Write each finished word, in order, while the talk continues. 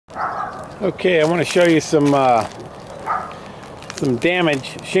Okay, I want to show you some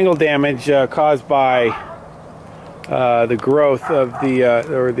damage, shingle damage caused by the growth of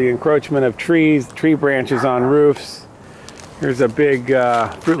the encroachment of trees, tree branches on roofs. Here's a big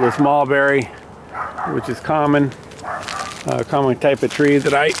fruitless mulberry, which is common type of tree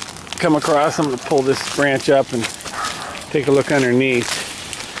that I come across. I'm going to pull this branch up and take a look underneath.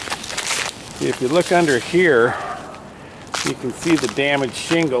 If you look under here, you can see the damaged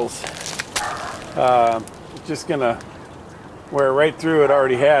shingles. Just gonna wear right through it,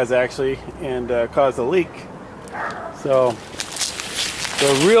 already has actually, and cause a leak. So it's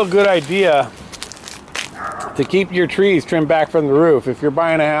a real good idea to keep your trees trimmed back from the roof. If you're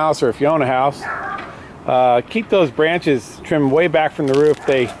buying a house or if you own a house, keep those branches trimmed way back from the roof.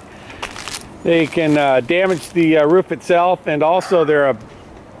 They can damage the roof itself, and also they're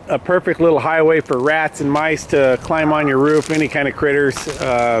a perfect little highway for rats and mice to climb on your roof, any kind of critters,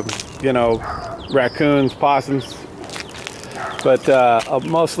 you know, raccoons, possums, but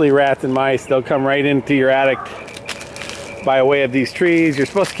mostly rats and mice. They'll come right into your attic by way of these trees. You're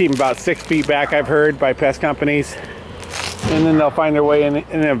supposed to keep them about 6 feet back, I've heard, by pest companies, and then they'll find their way in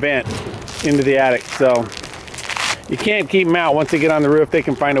an vent into the attic. So you can't keep them out. Once they get on the roof, they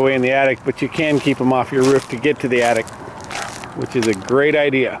can find a way in the attic, but you can keep them off your roof to get to the attic, which is a great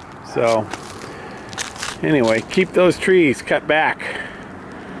idea. So anyway, keep those trees cut back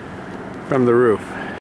from the roof.